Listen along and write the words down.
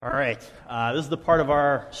All right. This is the part of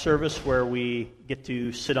our service where we get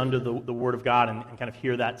to sit under the Word of God and kind of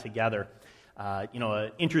hear that together.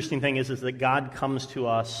 An interesting thing is that God comes to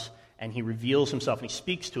us and He reveals Himself and He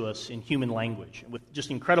speaks to us in human language with just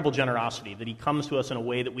incredible generosity, that He comes to us in a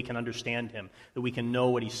way that we can understand Him, that we can know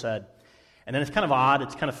what He said. And then it's kind of odd,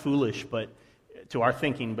 it's kind of foolish to our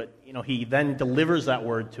thinking, but He then delivers that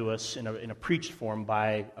Word to us in a preached form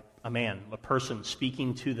by a man, a person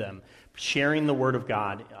speaking to them, sharing the Word of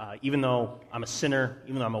God, even though I'm a sinner,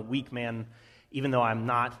 even though I'm a weak man, even though I'm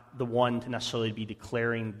not the one to necessarily be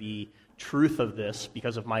declaring the truth of this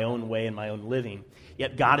because of my own way and my own living.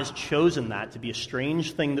 Yet God has chosen that to be a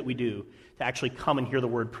strange thing that we do, to actually come and hear the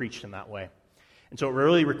Word preached in that way. And so it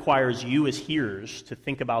really requires you as hearers to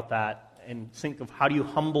think about that and think of how do you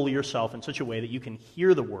humble yourself in such a way that you can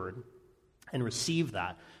hear the Word and receive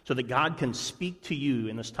that, so that God can speak to you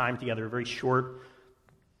in this time together, a very short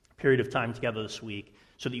period of time together this week,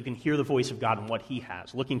 so that you can hear the voice of God and what He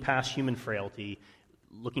has, looking past human frailty,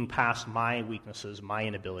 looking past my weaknesses, my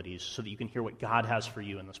inabilities, so that you can hear what God has for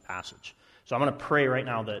you in this passage. So I'm going to pray right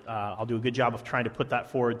now that I'll do a good job of trying to put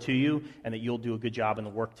that forward to you, and that you'll do a good job in the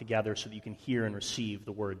work together so that you can hear and receive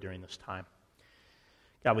the Word during this time.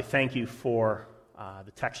 God, we thank You for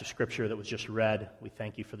the text of Scripture that was just read. We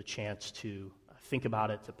thank You for the chance to think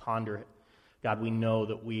about it, to ponder it. God, we know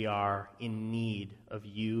that we are in need of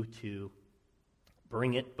You to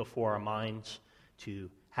bring it before our minds,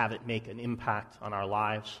 to have it make an impact on our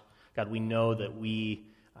lives. God, we know that we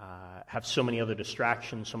have so many other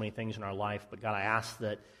distractions, so many things in our life, but God, I ask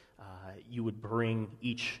that You would bring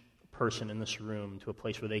each person in this room to a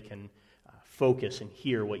place where they can focus and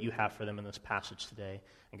hear what You have for them in this passage today.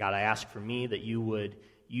 And God, I ask for me that You would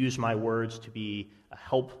use my words to be a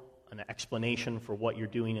help, an explanation for what You're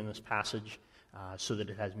doing in this passage, so that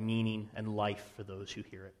it has meaning and life for those who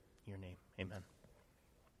hear it. In Your name, amen.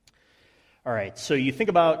 All right, so you think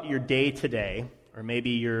about your day today, or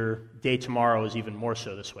maybe your day tomorrow is even more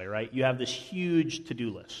so this way, right? You have this huge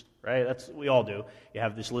to-do list, right? That's what we all do. You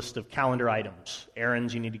have this list of calendar items,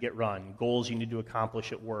 errands you need to get run, goals you need to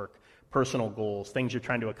accomplish at work, personal goals, things you're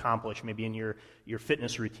trying to accomplish maybe in your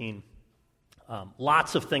fitness routine.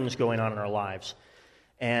 Lots of things going on in our lives.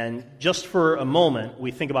 And just for a moment,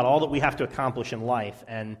 we think about all that we have to accomplish in life,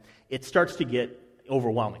 and it starts to get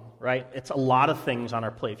overwhelming, right? It's a lot of things on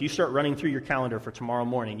our plate. If you start running through your calendar for tomorrow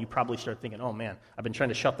morning, you probably start thinking, oh man, I've been trying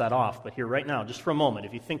to shut that off, but here right now, just for a moment,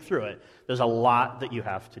 if you think through it, there's a lot that you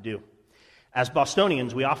have to do. As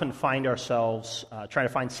Bostonians, we often find ourselves trying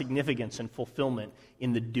to find significance and fulfillment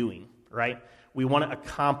in the doing, right? We want to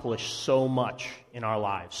accomplish so much in our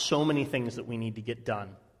lives, so many things that we need to get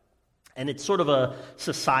done. And it's sort of a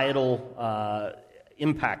societal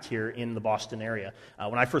impact here in the Boston area.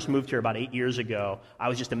 When I first moved here about 8 years ago, I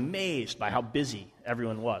was just amazed by how busy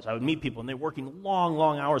everyone was. I would meet people, and they're working long,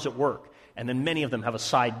 long hours at work, and then many of them have a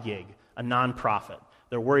side gig, a nonprofit.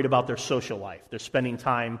 They're worried about their social life. They're spending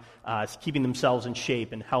time keeping themselves in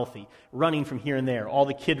shape and healthy, running from here and there, all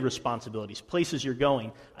the kid responsibilities, places you're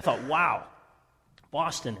going. I thought, wow,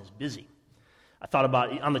 Boston is busy. I thought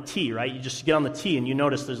about on the T, right? You just get on the T and you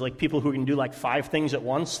notice there's like people who can do like 5 things at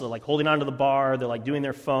once. They're like holding onto the bar. They're like doing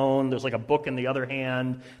their phone. There's like a book in the other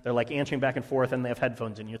hand. They're like answering back and forth, and they have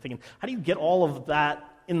headphones in. You're thinking, how do you get all of that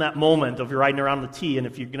in that moment of you're riding around the T, and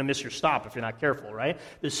if you're going to miss your stop if you're not careful, right?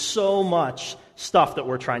 There's so much stuff that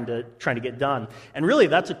we're trying to get done. And really,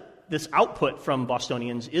 this output from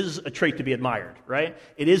Bostonians is a trait to be admired, right?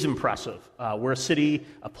 It is impressive. We're a city,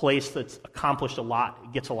 a place that's accomplished a lot.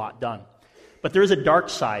 It gets a lot done. But there is a dark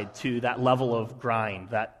side to that level of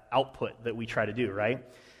grind, that output that we try to do, right?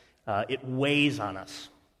 It weighs on us.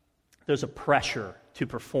 There's a pressure to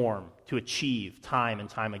perform, to achieve time and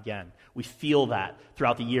time again. We feel that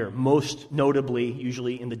throughout the year, most notably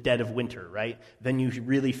usually in the dead of winter, right? Then you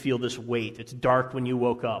really feel this weight. It's dark when you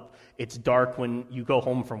woke up. It's dark when you go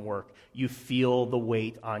home from work. You feel the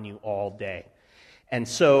weight on you all day. And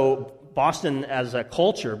so Boston as a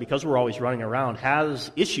culture, because we're always running around, has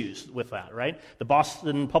issues with that, right? The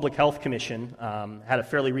Boston Public Health Commission had a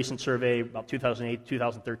fairly recent survey about 2008,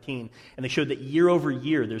 2013, and they showed that year over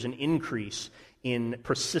year there's an increase in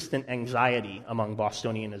persistent anxiety among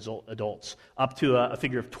Bostonian adults, up to a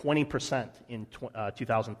figure of 20% in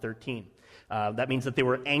 2013. That means that they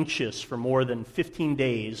were anxious for more than 15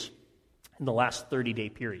 days in the last 30-day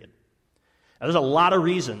period. Now, there's a lot of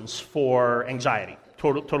reasons for anxiety.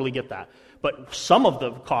 Totally get that. But some of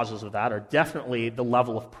the causes of that are definitely the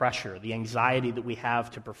level of pressure, the anxiety that we have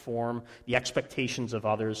to perform, the expectations of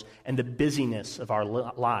others, and the busyness of our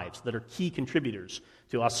lives that are key contributors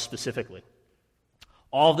to us specifically.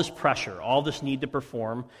 All this pressure, all this need to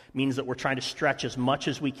perform means that we're trying to stretch as much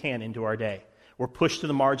as we can into our day. We're pushed to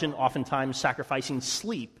the margin, oftentimes sacrificing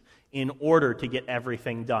sleep in order to get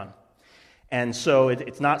everything done. And so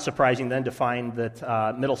it's not surprising then to find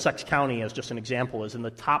that Middlesex County, as just an example, is in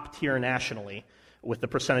the top tier nationally with the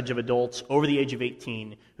percentage of adults over the age of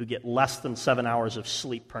 18 who get less than 7 hours of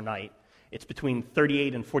sleep per night. It's between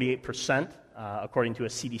 38 and 48%, according to a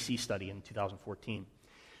CDC study in 2014.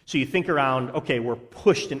 So you think around, okay, we're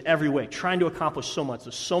pushed in every way, trying to accomplish so much.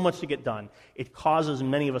 There's so much to get done. It causes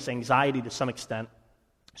many of us anxiety to some extent,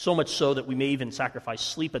 so much so that we may even sacrifice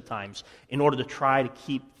sleep at times in order to try to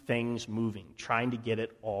keep things moving, trying to get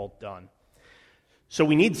it all done. So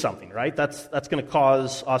we need something, right? That's going to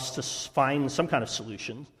cause us to find some kind of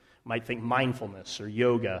solution. Might think mindfulness or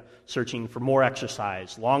yoga, searching for more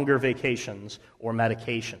exercise, longer vacations, or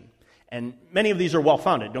medication. And many of these are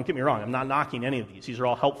well-founded. Don't get me wrong. I'm not knocking any of these. These are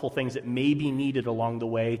all helpful things that may be needed along the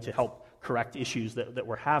way to help correct issues that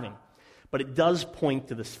we're having. But it does point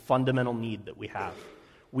to this fundamental need that we have.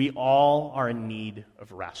 We all are in need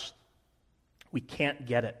of rest. We can't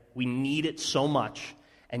get it. We need it so much,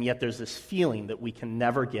 and yet there's this feeling that we can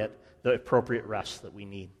never get the appropriate rest that we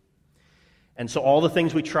need. And so all the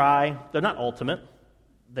things we try, they're not ultimate.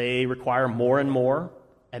 They require more and more,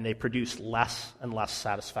 and they produce less and less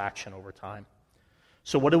satisfaction over time.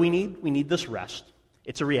 So what do we need? We need this rest.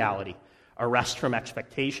 It's a reality. A rest from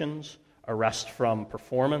expectations, a rest from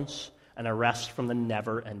performance, and a rest from the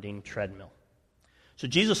never-ending treadmill. So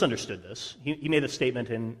Jesus understood this. He made a statement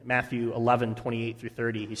in Matthew 11, 28 through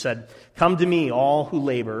 30. He said, "Come to me, all who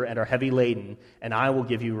labor and are heavy laden, and I will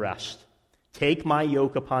give you rest. Take my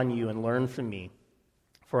yoke upon you and learn from me,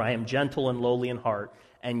 for I am gentle and lowly in heart,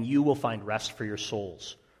 and you will find rest for your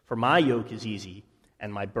souls. For my yoke is easy,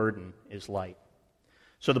 and my burden is light."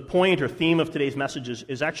 So the point or theme of today's message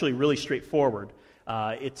is actually really straightforward.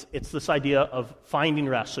 It's this idea of finding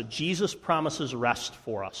rest. So Jesus promises rest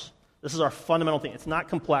for us. This is our fundamental thing. It's not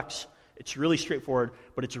complex. It's really straightforward,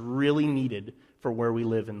 but it's really needed for where we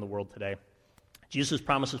live in the world today. Jesus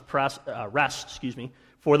promises rest,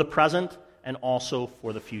 for the present and also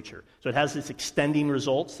for the future. So it has these extending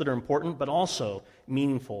results that are important, but also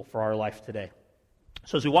meaningful for our life today.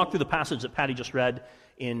 So as we walk through the passage that Patty just read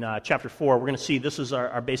in chapter 4, we're going to see, this is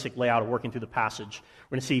our basic layout of working through the passage.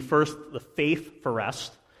 We're going to see first the faith for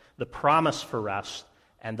rest, the promise for rest,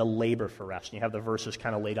 and the labor for rest. And you have the verses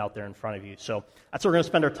kind of laid out there in front of you. So that's what we're going to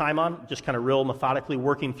spend our time on, just kind of real methodically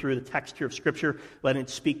working through the text here of Scripture, letting it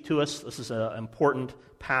speak to us. This is an important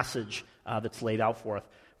passage that's laid out for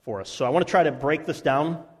us. So I want to try to break this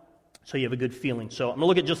down so you have a good feeling. So I'm going to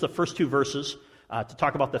look at just the first two verses to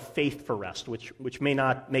talk about the faith for rest, which may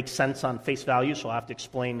not make sense on face value, so I'll have to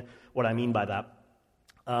explain what I mean by that.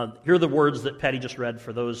 Here are the words that Patty just read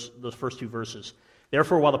for those first two verses.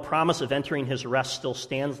 "Therefore, while the promise of entering his rest still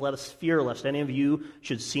stands, let us fear lest any of you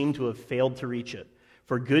should seem to have failed to reach it.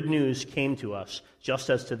 For good news came to us, just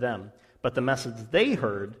as to them. But the message they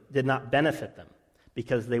heard did not benefit them,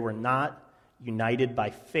 because they were not united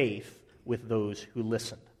by faith with those who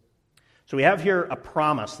listened." So we have here a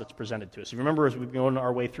promise that's presented to us. If you remember, as we've gone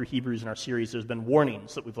our way through Hebrews in our series, there's been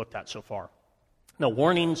warnings that we've looked at so far. Now,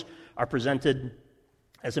 warnings are presented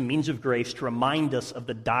as a means of grace to remind us of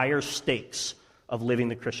the dire stakes of living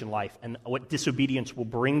the Christian life and what disobedience will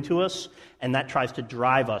bring to us, and that tries to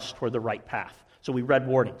drive us toward the right path. So we read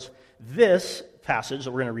warnings. This passage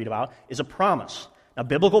that we're going to read about is a promise. Now,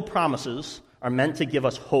 biblical promises are meant to give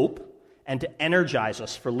us hope and to energize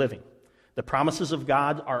us for living. The promises of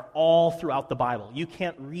God are all throughout the Bible. You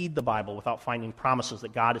can't read the Bible without finding promises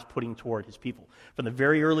that God is putting toward his people. From the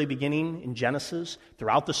very early beginning in Genesis,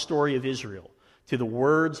 throughout the story of Israel, to the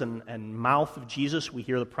words and mouth of Jesus, we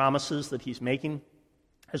hear the promises that he's making,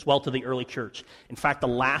 as well to the early church. In fact, the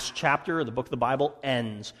last chapter of the book of the Bible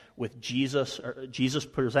ends with Jesus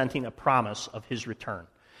presenting a promise of his return.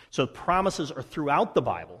 So promises are throughout the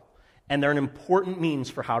Bible, and they're an important means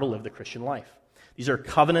for how to live the Christian life. These are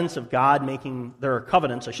covenants of God making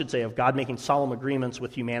solemn agreements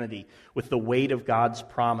with humanity, with the weight of God's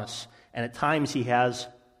promise. And at times he has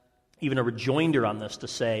even a rejoinder on this to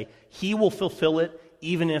say, he will fulfill it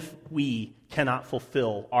even if we cannot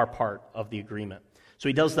fulfill our part of the agreement. So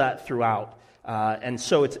he does that throughout. And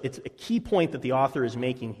so it's a key point that the author is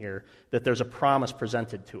making here, that there's a promise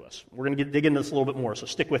presented to us. We're going to dig into this a little bit more, so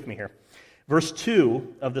stick with me here. Verse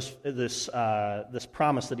 2 of this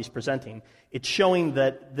promise that he's presenting, it's showing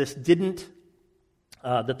that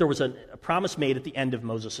that there was a promise made at the end of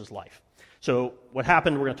Moses' life. So what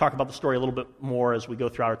happened, we're going to talk about the story a little bit more as we go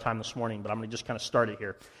throughout our time this morning, but I'm going to just kind of start it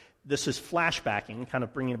here. This is flashbacking, kind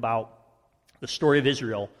of bringing about the story of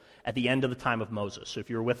Israel at the end of the time of Moses. So if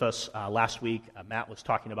you were with us last week, Matt was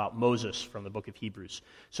talking about Moses from the book of Hebrews.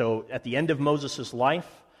 So at the end of Moses' life,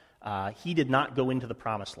 he did not go into the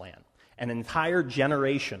promised land. An entire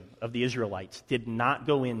generation of the Israelites did not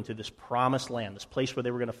go into this promised land, this place where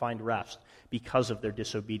they were going to find rest, because of their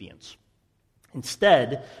disobedience.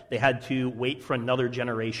 Instead, they had to wait for another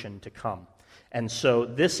generation to come. And so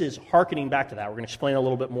this is hearkening back to that. We're going to explain a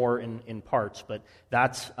little bit more in parts, but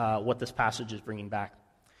that's what this passage is bringing back.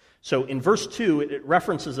 So in verse 2, it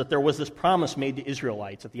references that there was this promise made to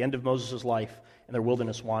Israelites at the end of Moses' life in their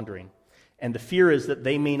wilderness wandering. And the fear is that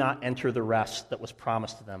they may not enter the rest that was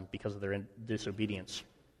promised to them because of their disobedience.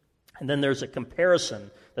 And then there's a comparison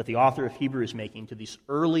that the author of Hebrews is making to this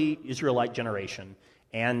early Israelite generation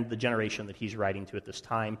and the generation that he's writing to at this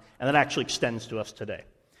time, and that actually extends to us today.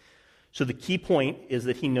 So the key point is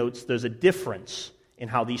that he notes there's a difference in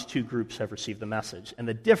how these two groups have received the message, and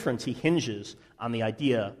the difference he hinges on the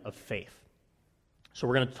idea of faith. So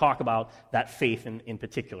we're going to talk about that faith in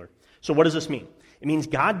particular. So what does this mean? It means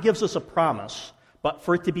God gives us a promise, but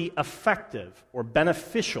for it to be effective or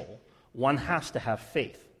beneficial, one has to have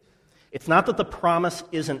faith. It's not that the promise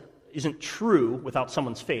isn't true without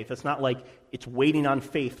someone's faith. It's not like it's waiting on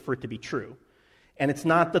faith for it to be true. And it's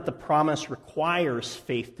not that the promise requires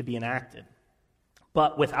faith to be enacted.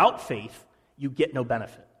 But without faith, you get no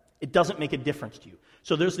benefit. It doesn't make a difference to you.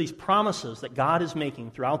 So there's these promises that God is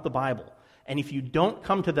making throughout the Bible, and if you don't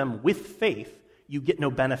come to them with faith, you get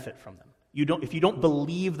no benefit from them. If you don't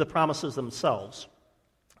believe the promises themselves,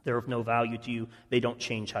 they're of no value to you. They don't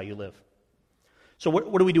change how you live. So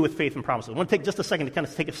what do we do with faith and promises? I want to take just a second to kind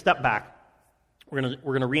of take a step back. We're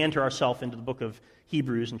going to re-enter ourselves into the book of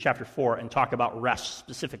Hebrews in chapter 4 and talk about rest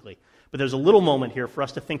specifically. But there's a little moment here for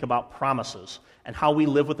us to think about promises and how we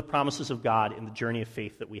live with the promises of God in the journey of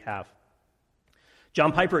faith that we have.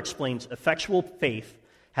 John Piper explains, effectual faith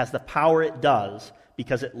has the power it does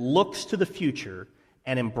because it looks to the future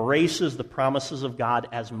and embraces the promises of God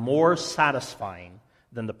as more satisfying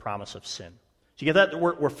than the promise of sin. So you get that?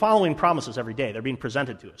 We're following promises every day. They're being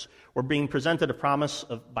presented to us. We're being presented a promise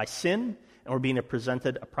by sin, and we're being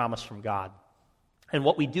presented a promise from God. And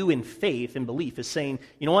what we do in faith and belief is saying,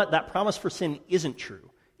 you know what, that promise for sin isn't true.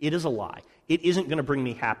 It is a lie. It isn't going to bring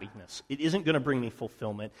me happiness. It isn't going to bring me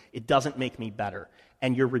fulfillment. It doesn't make me better.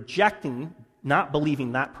 And you're rejecting, not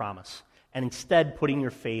believing that promise, and instead putting your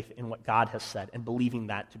faith in what God has said and believing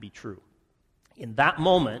that to be true. In that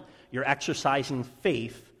moment, you're exercising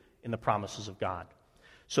faith in the promises of God.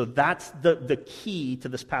 So that's the key to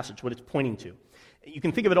this passage, what it's pointing to. You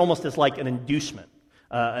can think of it almost as like an inducement.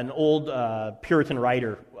 An old Puritan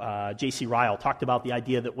writer, J.C. Ryle, talked about the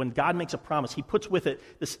idea that when God makes a promise, he puts with it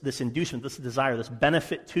this inducement, this desire, this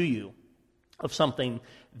benefit to you of something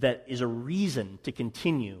that is a reason to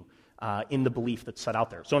continue in the belief that's set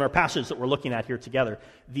out there. So in our passage that we're looking at here together,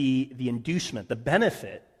 the inducement, the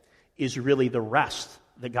benefit, is really the rest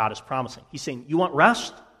that God is promising. He's saying, you want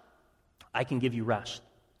rest? I can give you rest.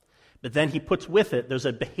 But then he puts with it, there's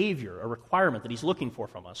a behavior, a requirement that he's looking for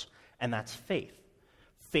from us, and that's faith.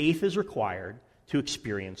 Faith is required to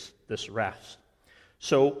experience this rest.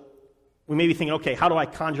 So we may be thinking, okay, how do I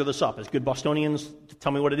conjure this up? As good Bostonians,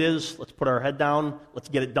 tell me what it is. Let's put our head down. Let's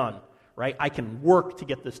get it done. Right? I can work to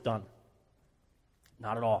get this done.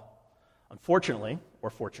 Not at all. Unfortunately, or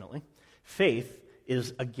fortunately, faith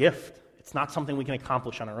is a gift. It's not something we can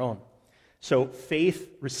accomplish on our own. So faith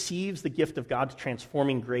receives the gift of God's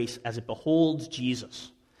transforming grace as it beholds Jesus,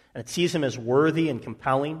 and it sees him as worthy and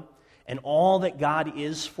compelling, and all that God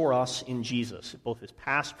is for us in Jesus, both his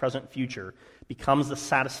past, present, future, becomes the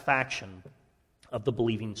satisfaction of the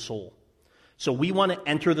believing soul. So we want to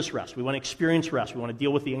enter this rest. We want to experience rest. We want to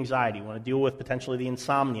deal with the anxiety. We want to deal with potentially the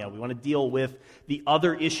insomnia. We want to deal with the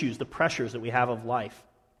other issues, the pressures that we have of life.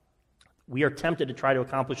 We are tempted to try to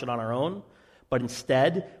accomplish it on our own, but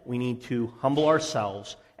instead we need to humble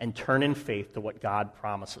ourselves and turn in faith to what God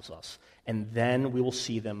promises us, and then we will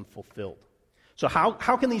see them fulfilled. So how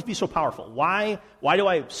can these be so powerful? Why do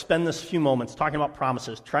I spend this few moments talking about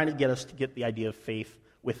promises, trying to get us to get the idea of faith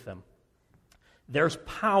with them? There's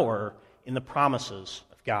power in the promises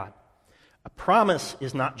of God. A promise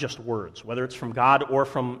is not just words, whether it's from God or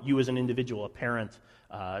from you as an individual, a parent,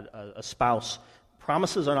 a spouse.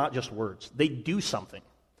 Promises are not just words. They do something.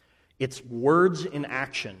 It's words in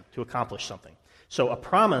action to accomplish something. So a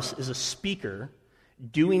promise is a speaker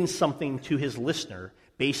doing something to his listener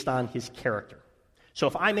based on his character. So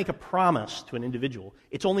if I make a promise to an individual,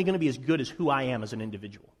 it's only going to be as good as who I am as an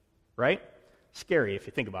individual, right? Scary if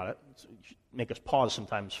you think about it. It should make us pause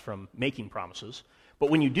sometimes from making promises. But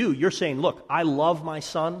when you do, you're saying, look, I love my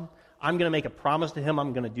son, I'm going to make a promise to him,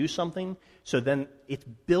 I'm going to do something. So then it's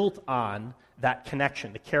built on that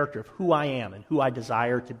connection, the character of who I am and who I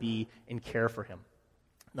desire to be and care for him.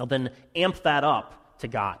 Now then amp that up to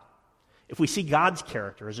God. If we see God's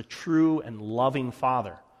character as a true and loving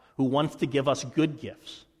Father who wants to give us good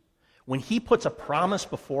gifts, when he puts a promise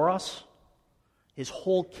before us, his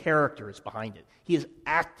whole character is behind it. He is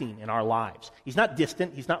acting in our lives. He's not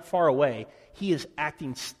distant. He's not far away. He is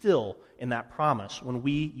acting still in that promise when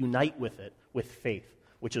we unite with it with faith,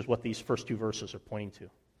 which is what these first two verses are pointing to.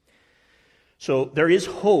 So there is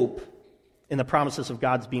hope in the promises of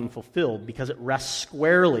God's being fulfilled because it rests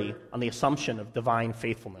squarely on the assumption of divine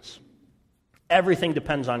faithfulness. Everything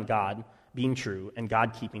depends on God being true and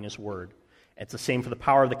God keeping his word. It's the same for the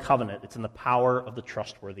power of the covenant. It's in the power of the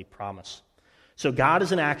trustworthy promise. So God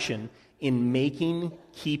is in action in making,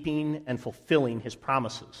 keeping, and fulfilling his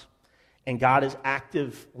promises. And God is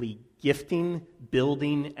actively gifting,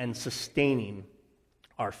 building, and sustaining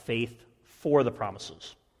our faith for the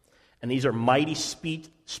promises. And these are mighty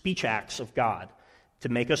speech acts of God to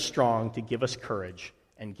make us strong, to give us courage,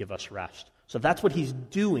 and give us rest. So that's what he's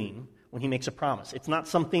doing when he makes a promise. It's not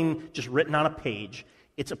something just written on a page.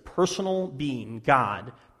 It's a personal being,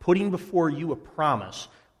 God, putting before you a promise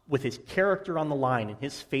with his character on the line and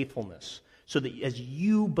his faithfulness, so that as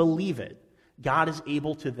you believe it, God is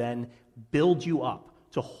able to then build you up,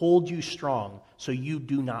 to hold you strong, so you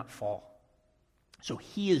do not fall. So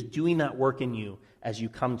he is doing that work in you as you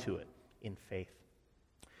come to it in faith.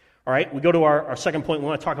 All right, we go to our second point. We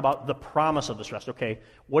want to talk about the promise of this rest. Okay,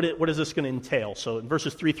 what is this going to entail? So in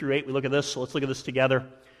verses 3 through 8, we look at this. So let's look at this together.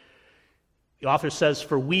 The author says,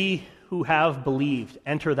 "For we who have believed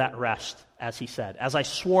enter that rest, as he said. As I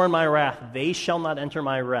swore in my wrath, they shall not enter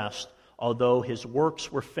my rest, although his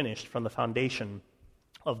works were finished from the foundation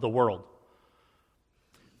of the world.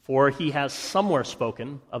 For he has somewhere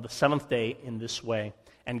spoken of the seventh day in this way,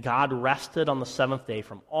 and God rested on the seventh day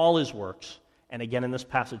from all his works. And again in this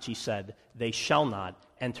passage he said, they shall not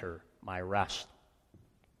enter my rest."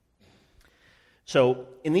 So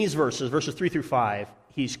in these verses 3 through 5,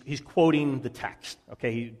 he's quoting the text.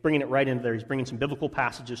 Okay, he's bringing it right into there. He's bringing some biblical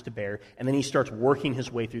passages to bear, and then he starts working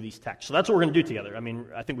his way through these texts. So that's what we're going to do together. I mean,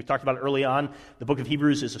 I think we talked about it early on. The book of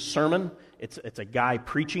Hebrews is a sermon. It's a guy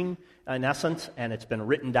preaching, in essence, and it's been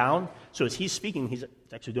written down. So as he's speaking, he's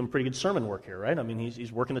actually doing pretty good sermon work here, right? I mean,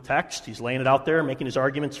 he's working the text. He's laying it out there, making his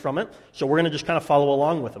arguments from it. So we're going to just kind of follow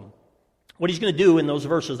along with him. What he's going to do in those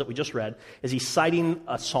verses that we just read is he's citing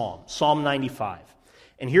a psalm, Psalm 95.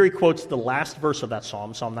 And here he quotes the last verse of that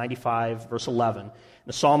psalm, Psalm 95, verse 11.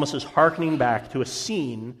 The psalmist is hearkening back to a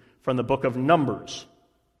scene from the book of Numbers.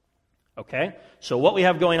 Okay? So what we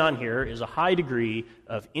have going on here is a high degree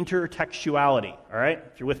of intertextuality. All right?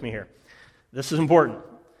 If you're with me here. This is important.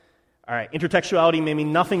 All right, intertextuality may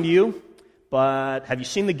mean nothing to you, but have you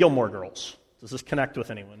seen the Gilmore Girls? Does this connect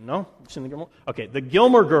with anyone? No? You've seen the Gilmore? Okay, the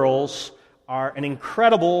Gilmore Girls are an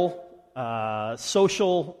incredible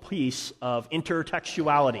social piece of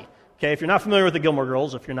intertextuality. Okay, if you're not familiar with the Gilmore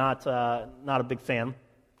Girls, if you're not a big fan,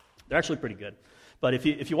 they're actually pretty good. But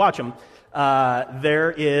if you watch them,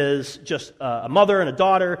 there is just a mother and a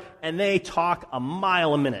daughter, and they talk a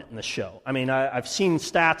mile a minute in the show. I mean, I've seen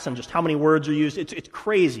stats on just how many words are used. It's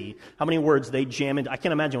crazy how many words they jam into. I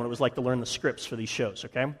can't imagine what it was like to learn the scripts for these shows,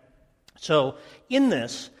 okay? So in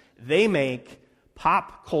this, they make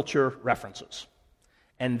pop culture references.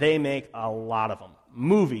 And they make a lot of them.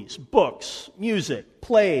 Movies, books, music,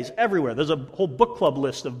 plays, everywhere. There's a whole book club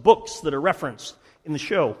list of books that are referenced in the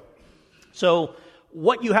show. So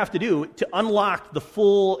what you have to do to unlock the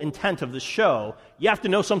full intent of this show, you have to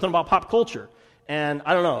know something about pop culture. And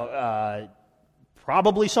I don't know,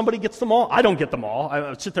 probably somebody gets them all. I don't get them all.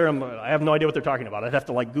 I sit there and I have no idea what they're talking about. I'd have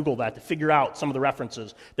to Google that to figure out some of the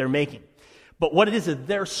references they're making. But what it is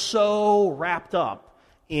they're so wrapped up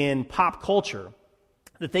in pop culture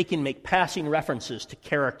that they can make passing references to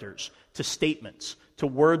characters, to statements, to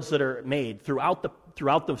words that are made throughout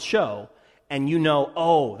the show, and you know,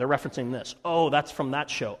 oh, they're referencing this. Oh, that's from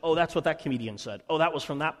that show. Oh, that's what that comedian said. Oh, that was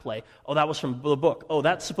from that play. Oh, that was from the book. Oh,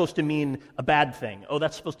 that's supposed to mean a bad thing. Oh,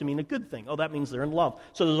 that's supposed to mean a good thing. Oh, that means they're in love.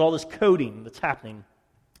 So there's all this coding that's happening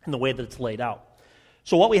in the way that it's laid out.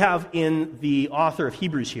 So what we have in the author of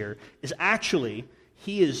Hebrews here is actually,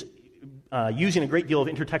 he is using a great deal of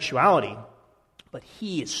intertextuality, but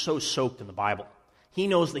he is so soaked in the Bible. He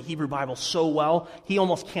knows the Hebrew Bible so well, he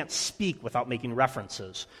almost can't speak without making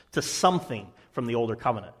references to something from the Older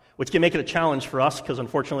Covenant, which can make it a challenge for us because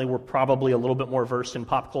unfortunately we're probably a little bit more versed in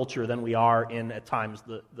pop culture than we are in, at times,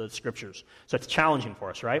 the Scriptures. So it's challenging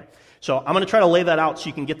for us, right? So I'm going to try to lay that out so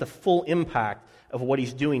you can get the full impact of what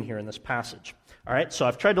he's doing here in this passage. All right, so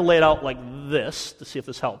I've tried to lay it out like this to see if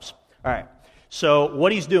this helps. All right, so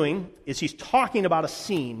what he's doing is he's talking about a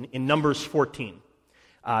scene in Numbers 14.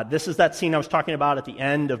 This is that scene I was talking about at the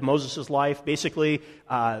end of Moses' life. Basically,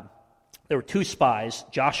 there were two spies,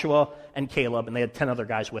 Joshua and Caleb, and they had 10 other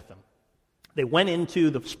guys with them. They went into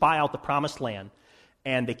the spy out the promised land,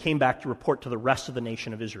 and they came back to report to the rest of the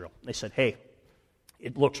nation of Israel. They said, hey,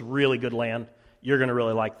 it looks really good land. You're going to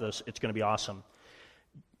really like this. It's going to be awesome.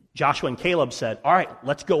 Joshua and Caleb said, all right,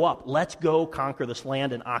 let's go up. Let's go conquer this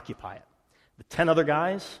land and occupy it. The 10 other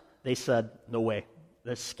guys, they said, no way.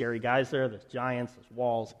 There's scary guys there, there's giants, there's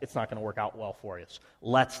walls. It's not going to work out well for us.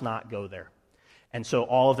 Let's not go there. And so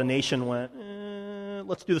all of the nation went,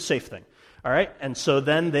 let's do the safe thing. All right? And so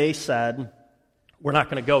then they said, we're not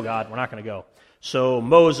going to go, God. We're not going to go. So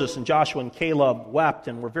Moses and Joshua and Caleb wept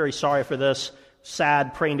and were very sorry for this,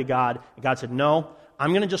 sad, praying to God. And God said, no, I'm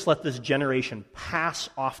going to just let this generation pass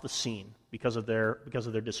off the scene because of their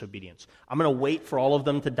disobedience. I'm going to wait for all of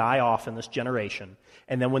them to die off in this generation.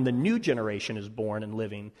 And then when the new generation is born and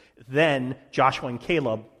living, then Joshua and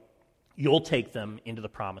Caleb, you'll take them into the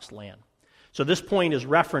promised land. So this point is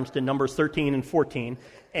referenced in Numbers 13 and 14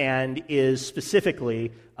 and is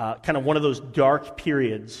specifically kind of one of those dark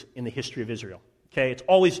periods in the history of Israel. Okay,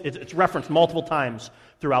 it's referenced multiple times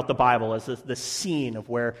throughout the Bible as this scene of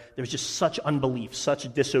where there's just such unbelief,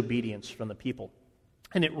 such disobedience from the people.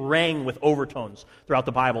 And it rang with overtones throughout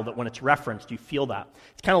the Bible that when it's referenced, you feel that.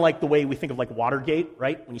 It's kind of like the way we think of like Watergate,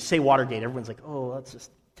 right? When you say Watergate, everyone's like, oh, that's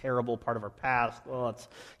just a terrible part of our past. Oh, it's,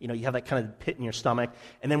 you have that kind of pit in your stomach.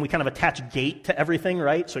 And then we kind of attach gate to everything,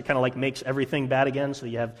 right? So it kind of like makes everything bad again. So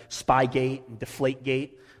you have Spygate and Deflategate.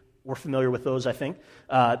 We're familiar with those, I think.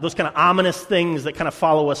 Those kind of ominous things that kind of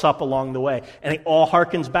follow us up along the way. And it all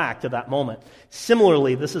harkens back to that moment.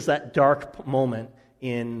 Similarly, this is that dark moment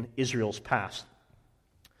in Israel's past.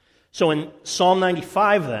 So in Psalm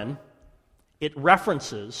 95, then, it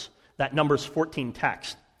references that Numbers 14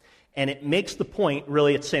 text. And it makes the point,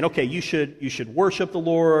 really, it's saying, okay, you should worship the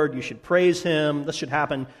Lord, you should praise Him, this should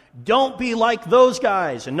happen. Don't be like those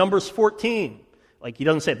guys in Numbers 14. Like, he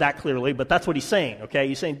doesn't say it that clearly, but that's what he's saying, okay?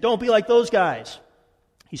 He's saying, don't be like those guys.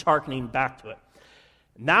 He's hearkening back to it.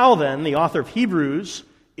 Now then, the author of Hebrews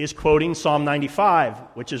is quoting Psalm 95,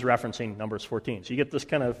 which is referencing Numbers 14. So you get this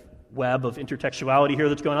kind of web of intertextuality here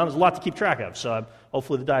that's going on. There's a lot to keep track of, so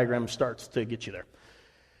hopefully the diagram starts to get you there.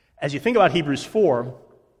 As you think about Hebrews 4,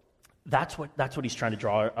 that's what he's trying to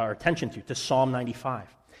draw our attention to Psalm 95.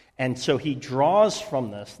 And so he draws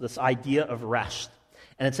from this idea of rest.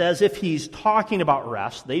 And it's as if he's talking about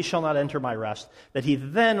rest, they shall not enter my rest, that he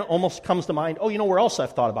then almost comes to mind, oh, you know where else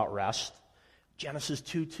I've thought about rest? Genesis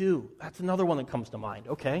 2:2. That's another one that comes to mind.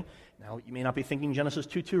 Okay, now you may not be thinking Genesis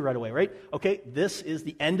 2:2 right away, right? Okay, this is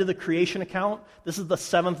the end of the creation account. This is the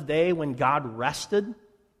seventh day when God rested.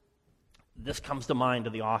 This comes to mind to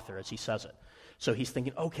the author as he says it. So he's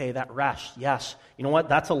thinking, okay, that rest, yes. You know what?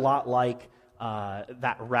 That's a lot like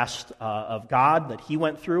that rest of God that he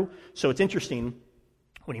went through. So it's interesting,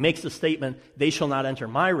 when he makes the statement, they shall not enter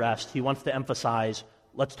my rest, he wants to emphasize,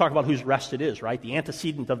 let's talk about whose rest it is, right? The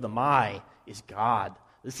antecedent of the my is God.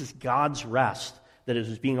 This is God's rest that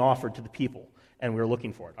is being offered to the people, and we're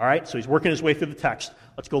looking for it. All right, so he's working his way through the text.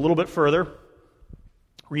 Let's go a little bit further.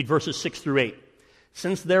 Read verses 6 through 8.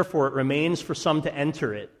 Since therefore it remains for some to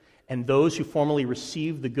enter it, and those who formerly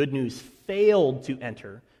received the good news failed to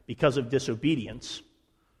enter because of disobedience,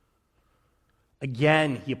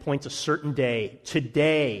 again he appoints a certain day,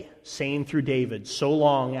 today, saying through David, so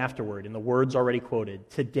long afterward, in the words already quoted,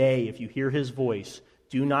 today, if you hear his voice,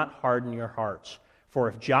 do not harden your hearts. For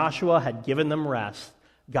if Joshua had given them rest,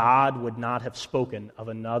 God would not have spoken of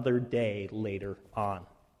another day later on.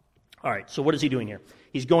 All right, so what is he doing here?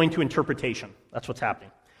 He's going to interpretation. That's what's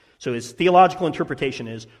happening. So his theological interpretation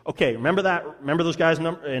is, okay, remember those guys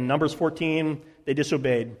in Numbers 14? They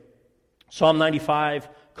disobeyed. Psalm 95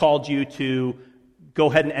 called you to go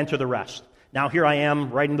ahead and enter the rest. Now here I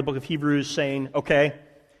am writing the book of Hebrews saying, okay,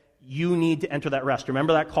 you need to enter that rest.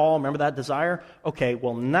 Remember that call? Remember that desire? Okay,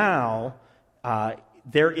 well now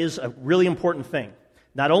there is a really important thing.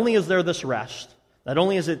 Not only is there this rest, not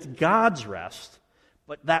only is it God's rest,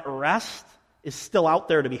 but that rest is still out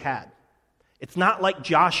there to be had. It's not like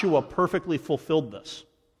Joshua perfectly fulfilled this.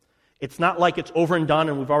 It's not like it's over and done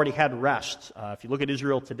and we've already had rest. If you look at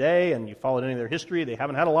Israel today and you followed any of their history, they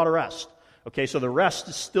haven't had a lot of rest. Okay, so the rest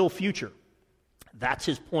is still future. That's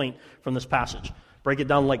his point from this passage. Break it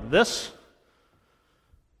down like this.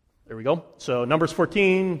 There we go. So Numbers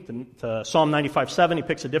 14 to Psalm 95:7, he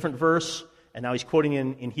picks a different verse, and now he's quoting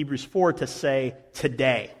in Hebrews 4 to say,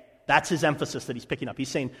 today. That's his emphasis that he's picking up. He's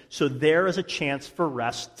saying, so there is a chance for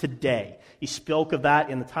rest today. He spoke of that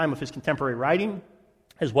in the time of his contemporary writing,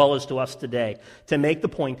 as well as to us today, to make the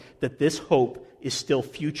point that this hope is still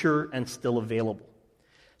future and still available.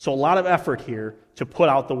 So a lot of effort here to put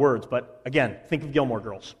out the words. But again, think of Gilmore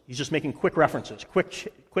Girls. He's just making quick references,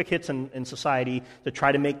 quick hits in society to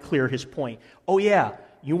try to make clear his point. Oh yeah,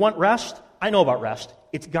 you want rest? I know about rest.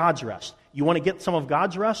 It's God's rest. You want to get some of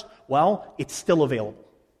God's rest? Well, it's still available.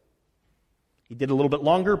 He did a little bit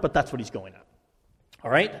longer, but that's what he's going at. All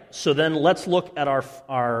right, so then let's look at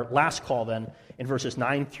our last call then in verses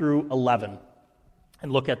 9 through 11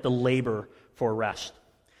 and look at the labor for rest.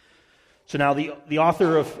 So now the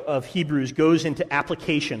author of Hebrews goes into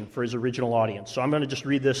application for his original audience. So I'm going to just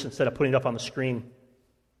read this instead of putting it up on the screen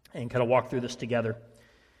and kind of walk through this together.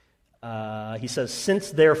 He says,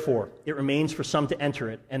 since therefore it remains for some to enter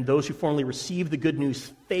it, and those who formerly received the good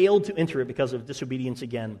news failed to enter it because of disobedience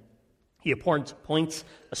again, he appoints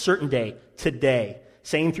a certain day, today,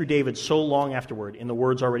 saying through David so long afterward, in the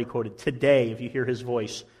words already quoted, today, if you hear his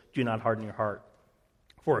voice, do not harden your heart.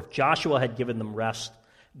 For if Joshua had given them rest,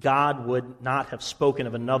 God would not have spoken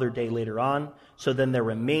of another day later on, so then there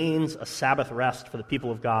remains a Sabbath rest for the people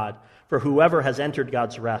of God. For whoever has entered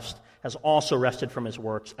God's rest has also rested from his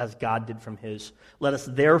works, as God did from his. Let us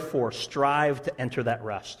therefore strive to enter that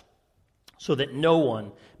rest, so that no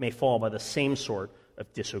one may fall by the same sort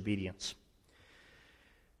of disobedience.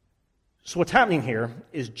 So what's happening here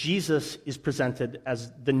is Jesus is presented as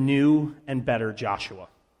the new and better Joshua.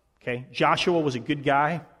 Okay? Joshua was a good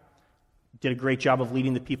guy, did a great job of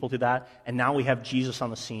leading the people to that, and now we have Jesus on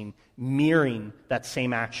the scene mirroring that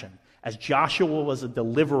same action. As Joshua was a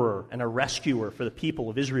deliverer and a rescuer for the people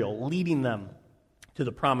of Israel, leading them to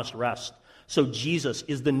the promised rest, so Jesus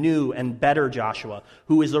is the new and better Joshua,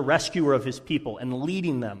 who is the rescuer of his people and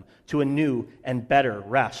leading them to a new and better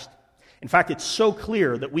rest. In fact, it's so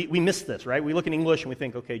clear that we miss this, right? We look in English and we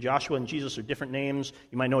think, okay, Joshua and Jesus are different names.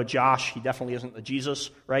 You might know a Josh. He definitely isn't a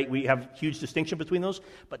Jesus, right? We have huge distinction between those,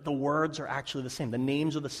 but the words are actually the same. The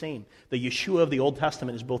names are the same. The Yeshua of the Old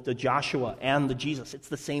Testament is both the Joshua and the Jesus. It's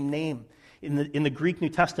the same name. In the Greek New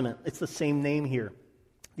Testament, it's the same name here,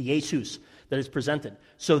 the Jesus that is presented.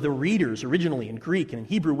 So the readers originally in Greek and in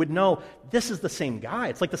Hebrew would know this is the same guy.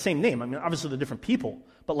 It's like the same name. I mean, obviously they're different people,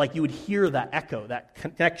 but like you would hear that echo, that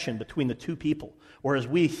connection between the two people, whereas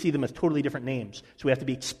we see them as totally different names. So we have to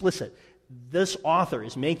be explicit. This author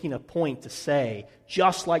is making a point to say,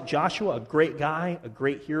 just like Joshua, a great guy, a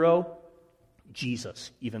great hero,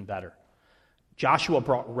 Jesus, even better. Joshua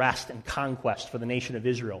brought rest and conquest for the nation of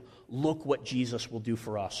Israel. Look what Jesus will do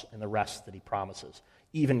for us and the rest that he promises,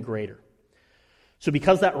 even greater. So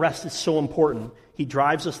because that rest is so important, he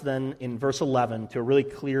drives us then in verse 11 to a really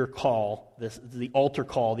clear call, the altar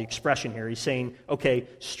call, the expression here. He's saying, okay,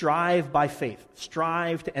 strive by faith.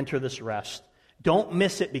 Strive to enter this rest. Don't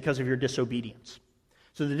miss it because of your disobedience.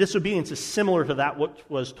 So the disobedience is similar to that what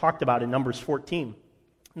was talked about in Numbers 14.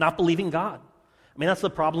 Not believing God. I mean, that's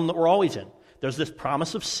the problem that we're always in. There's this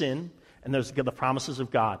promise of sin, and there's the promises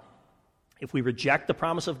of God. If we reject the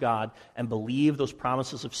promise of God and believe those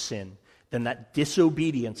promises of sin, then that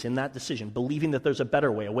disobedience in that decision, believing that there's a better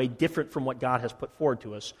way, a way different from what God has put forward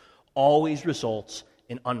to us, always results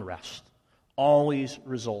in unrest, always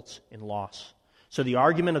results in loss. So the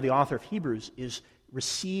argument of the author of Hebrews is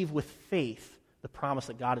receive with faith the promise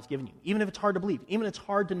that God has given you. Even if it's hard to believe, even if it's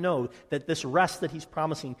hard to know that this rest that he's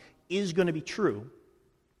promising is going to be true,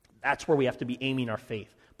 that's where we have to be aiming our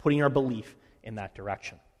faith, putting our belief in that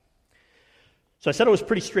direction. So I said it was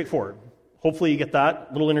pretty straightforward. Hopefully you get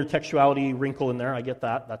that little intertextuality wrinkle in there. I get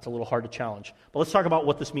that. That's a little hard to challenge. But let's talk about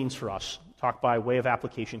what this means for us. Talk by way of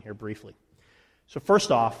application here briefly. So first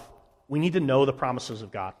off, we need to know the promises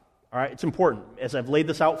of God. All right, it's important. As I've laid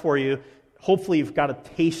this out for you, hopefully you've got a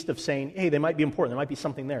taste of saying, hey, they might be important. There might be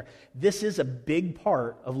something there. This is a big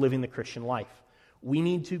part of living the Christian life. We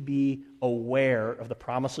need to be aware of the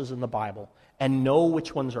promises in the Bible and know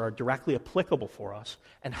which ones are directly applicable for us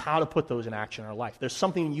and how to put those in action in our life. There's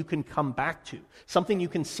something you can come back to, something you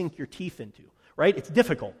can sink your teeth into, right? It's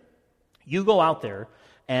difficult. You go out there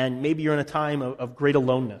and maybe you're in a time of great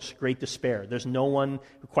aloneness, great despair. There's no one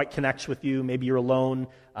who quite connects with you. Maybe you're alone,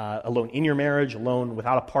 alone in your marriage, alone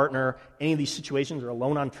without a partner. Any of these situations are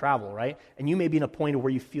alone on travel, right? And you may be in a point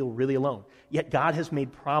where you feel really alone. Yet God has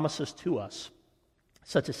made promises to us,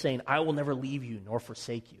 such as saying, I will never leave you nor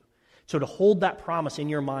forsake you. So to hold that promise in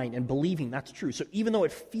your mind and believing that's true. So even though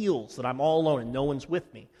it feels that I'm all alone and no one's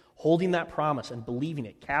with me, holding that promise and believing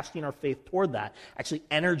it, casting our faith toward that, actually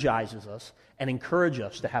energizes us and encourages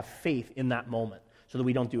us to have faith in that moment so that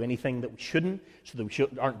we don't do anything that we shouldn't, so that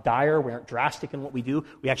we aren't dire, we aren't drastic in what we do.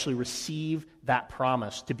 We actually receive that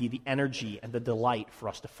promise to be the energy and the delight for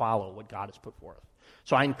us to follow what God has put forth.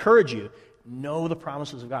 So I encourage you, know the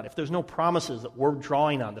promises of God. If there's no promises that we're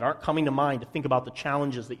drawing on, that aren't coming to mind to think about the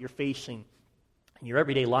challenges that you're facing in your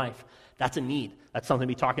everyday life, that's a need. That's something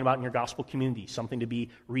to be talking about in your gospel community, something to be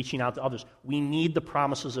reaching out to others. We need the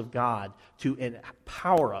promises of God to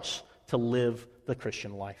empower us to live the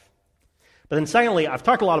Christian life. But then secondly, I've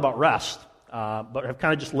talked a lot about rest, but I've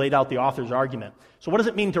kind of just laid out the author's argument. So what does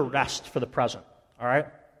it mean to rest for the present? All right?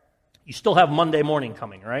 You still have Monday morning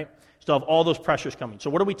coming, right? Still have all those pressures coming. So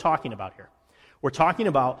what are we talking about here? We're talking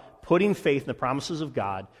about putting faith in the promises of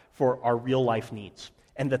God for our real life needs,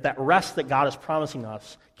 and that rest that God is promising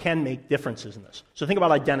us can make differences in this. So think about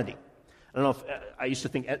identity. I don't know if I used to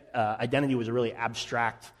think identity was a really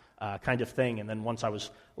abstract kind of thing, and then once I was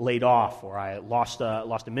laid off or I lost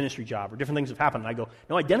a ministry job or different things have happened, and I go,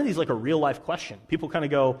 no, identity is like a real life question. People kind of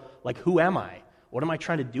go, like, who am I? What am I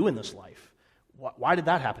trying to do in this life? Why did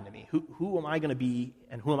that happen to me? Who am I going to be,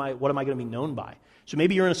 and what am I going to be known by? So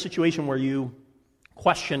maybe you're in a situation where you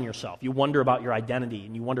question yourself. You wonder about your identity,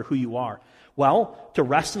 and you wonder who you are. Well, to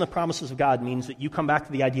rest in the promises of God means that you come back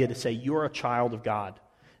to the idea to say you're a child of God.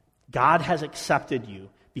 God has accepted you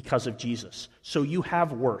because of Jesus. So you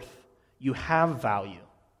have worth. You have value.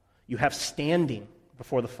 You have standing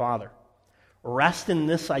before the Father. Rest in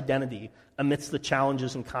this identity amidst the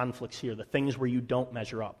challenges and conflicts here, the things where you don't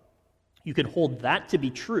measure up. You can hold that to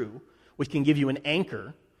be true, which can give you an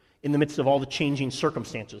anchor in the midst of all the changing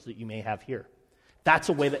circumstances that you may have here. That's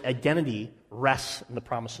a way that identity rests in the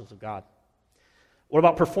promises of God. What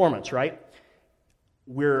about performance, right?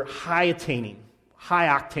 We're high-octane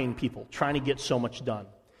people trying to get so much done.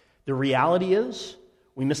 The reality is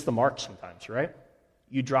we miss the mark sometimes, right?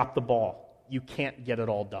 You drop the ball. You can't get it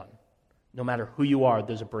all done. No matter who you are,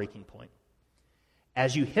 there's a breaking point.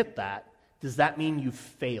 As you hit that, does that mean you've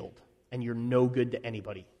failed and you're no good to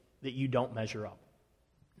anybody, that you don't measure up?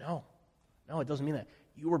 No, it doesn't mean that.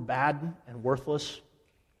 You were bad and worthless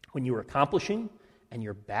when you were accomplishing, and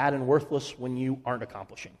you're bad and worthless when you aren't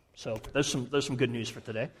accomplishing. So there's some good news for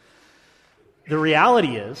today. The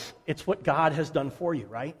reality is, it's what God has done for you,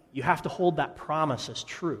 right? You have to hold that promise as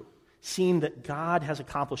true, seeing that God has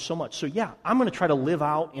accomplished so much. So yeah, I'm going to try to live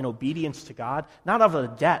out in obedience to God, not out of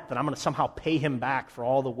a debt that I'm going to somehow pay him back for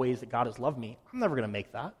all the ways that God has loved me. I'm never going to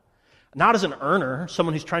make that. Not as an earner,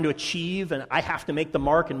 someone who's trying to achieve, and I have to make the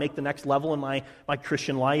mark and make the next level in my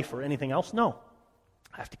Christian life or anything else. No.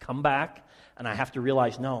 I have to come back, and I have to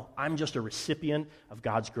realize, no, I'm just a recipient of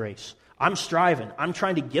God's grace. I'm striving. I'm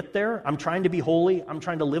trying to get there. I'm trying to be holy. I'm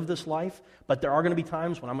trying to live this life. But there are going to be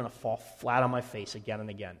times when I'm going to fall flat on my face again and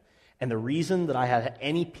again. And the reason that I had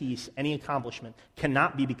any peace, any accomplishment,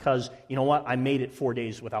 cannot be because, you know what, I made it 4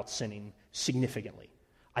 days without sinning significantly.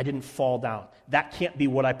 I didn't fall down. That can't be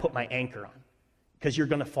what I put my anchor on, because you're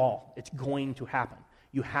going to fall. It's going to happen.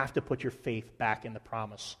 You have to put your faith back in the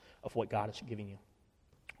promise of what God is giving you.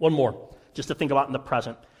 One more, just to think about in the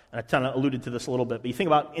present, and I kind of alluded to this a little bit, but you think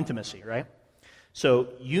about intimacy, right? So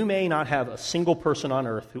you may not have a single person on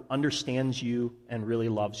earth who understands you and really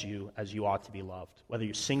loves you as you ought to be loved. Whether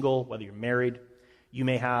you're single, whether you're married, you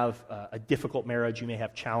may have a difficult marriage, you may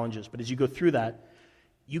have challenges, but as you go through that,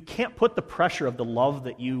 you can't put the pressure of the love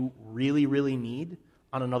that you really, really need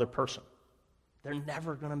on another person. They're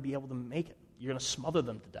never going to be able to make it. You're going to smother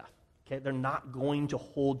them to death. Okay? They're not going to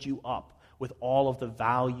hold you up with all of the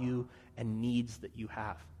value and needs that you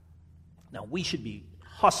have. Now, we should be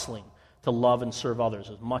hustling to love and serve others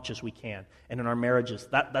as much as we can. And in our marriages,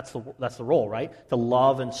 that's the role, right? To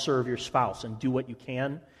love and serve your spouse and do what you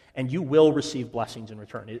can, and you will receive blessings in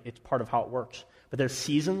return. It's part of how it works. But there's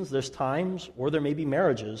seasons, there's times, or there may be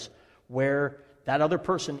marriages where that other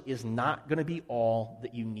person is not going to be all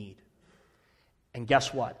that you need. And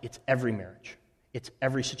guess what? It's every marriage. It's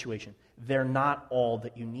every situation. They're not all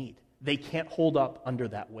that you need. They can't hold up under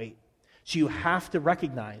that weight. So you have to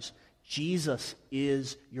recognize Jesus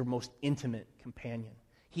is your most intimate companion.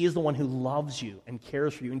 He is the one who loves you and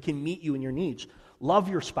cares for you and can meet you in your needs. Love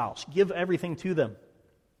your spouse. Give everything to them.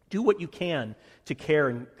 Do what you can to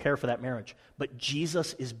care for that marriage. But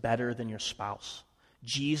Jesus is better than your spouse.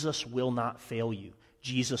 Jesus will not fail you.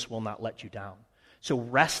 Jesus will not let you down. So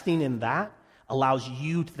resting in that allows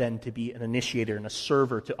you then to be an initiator and a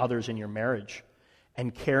server to others in your marriage.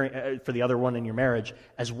 and caring for the other one in your marriage,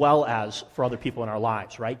 as well as for other people in our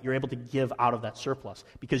lives, right? You're able to give out of that surplus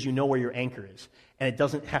because you know where your anchor is. And it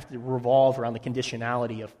doesn't have to revolve around the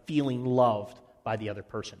conditionality of feeling loved by the other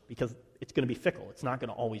person, because it's going to be fickle. It's not going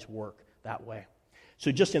to always work that way.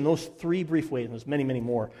 So just in those three brief ways, and there's many, many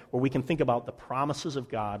more, where we can think about the promises of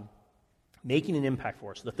God making an impact for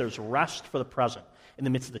us, that there's rest for the present. In the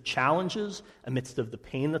midst of the challenges, amidst of the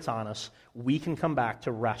pain that's on us, we can come back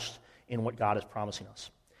to rest in what God is promising us.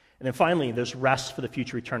 And then finally, there's rest for the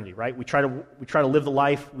future eternity, right? We try to live the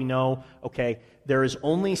life we know, okay, there is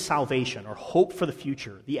only salvation or hope for the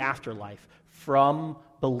future, the afterlife, from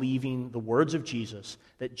believing the words of Jesus,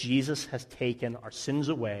 that Jesus has taken our sins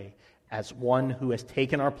away as one who has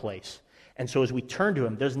taken our place. And so as we turn to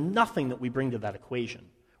him, there's nothing that we bring to that equation.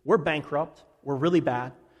 We're bankrupt. We're really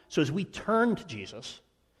bad. So as we turn to Jesus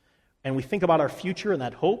and we think about our future and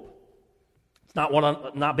that hope, it's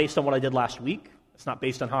not based on what I did last week. It's not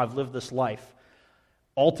based on how I've lived this life.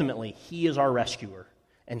 Ultimately, he is our rescuer,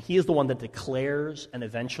 and he is the one that declares and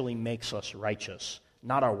eventually makes us righteous,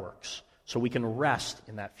 not our works, so we can rest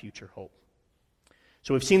in that future hope.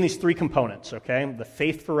 So we've seen these three components, okay? The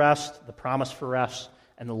faith for rest, the promise for rest,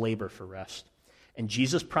 and the labor for rest. And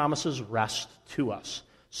Jesus promises rest to us.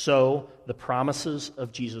 So the promises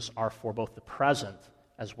of Jesus are for both the present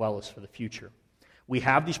as well as for the future. We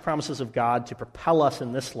have these promises of God to propel us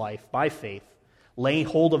in this life by faith. Lay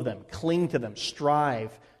hold of them, cling to them,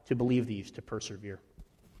 strive to believe these, to persevere.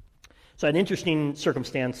 So an interesting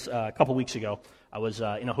circumstance a couple weeks ago. I was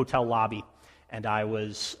in a hotel lobby, and I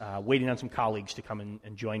was waiting on some colleagues to come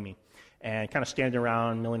and join me, and kind of standing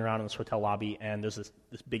around, milling around in this hotel lobby, and there's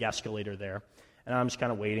this big escalator there. And I'm just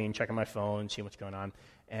kind of waiting, checking my phone, seeing what's going on.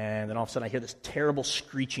 And then all of a sudden I hear this terrible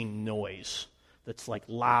screeching noise that's like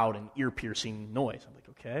loud and ear-piercing noise. I'm like,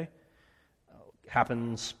 okay.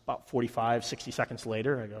 Happens about 45, 60 seconds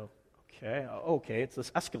later. I go, okay, it's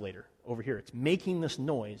this escalator over here. It's making this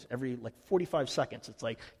noise every like 45 seconds. It's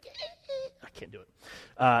like, I can't do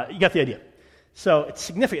it. You got the idea. So it's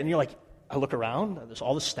significant. And you're like, I look around, there's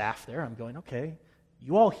all the staff there. I'm going, okay,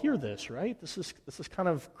 you all hear this, right? This is kind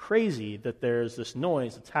of crazy that there's this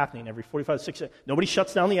noise that's happening every 45, 60 seconds. Nobody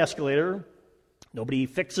shuts down the escalator. Nobody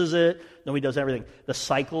fixes it. Nobody does everything. The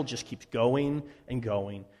cycle just keeps going and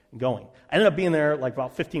going and going. I ended up being there like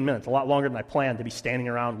about 15 minutes, a lot longer than I planned to be standing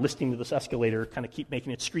around listening to this escalator kind of keep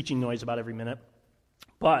making its screeching noise about every minute.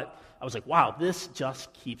 But I was like, wow, this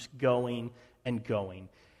just keeps going and going.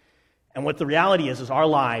 And what the reality is our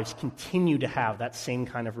lives continue to have that same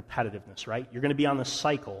kind of repetitiveness, right? You're going to be on this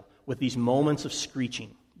cycle with these moments of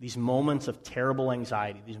screeching, these moments of terrible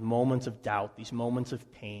anxiety, these moments of doubt, these moments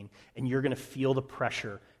of pain, and you're going to feel the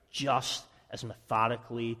pressure just as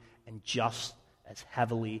methodically and just as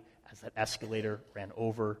heavily as that escalator ran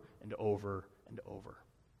over and over and over.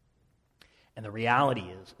 And the reality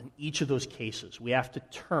is, in each of those cases, we have to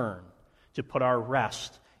turn to put our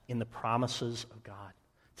rest in the promises of God,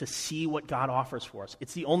 to see what God offers for us.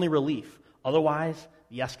 It's the only relief. Otherwise,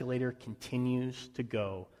 the escalator continues to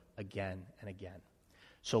go again and again.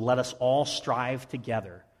 So let us all strive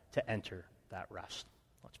together to enter that rest.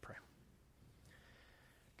 Let's pray.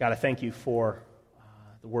 God, I thank you for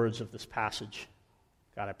the words of this passage.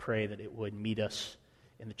 God, I pray that it would meet us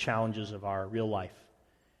in the challenges of our real life,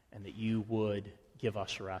 and that you would give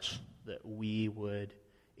us rest, that we would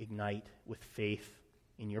ignite with faith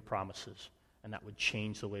in your promises, and that would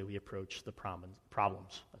change the way we approach the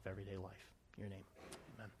problems of everyday life. In your name,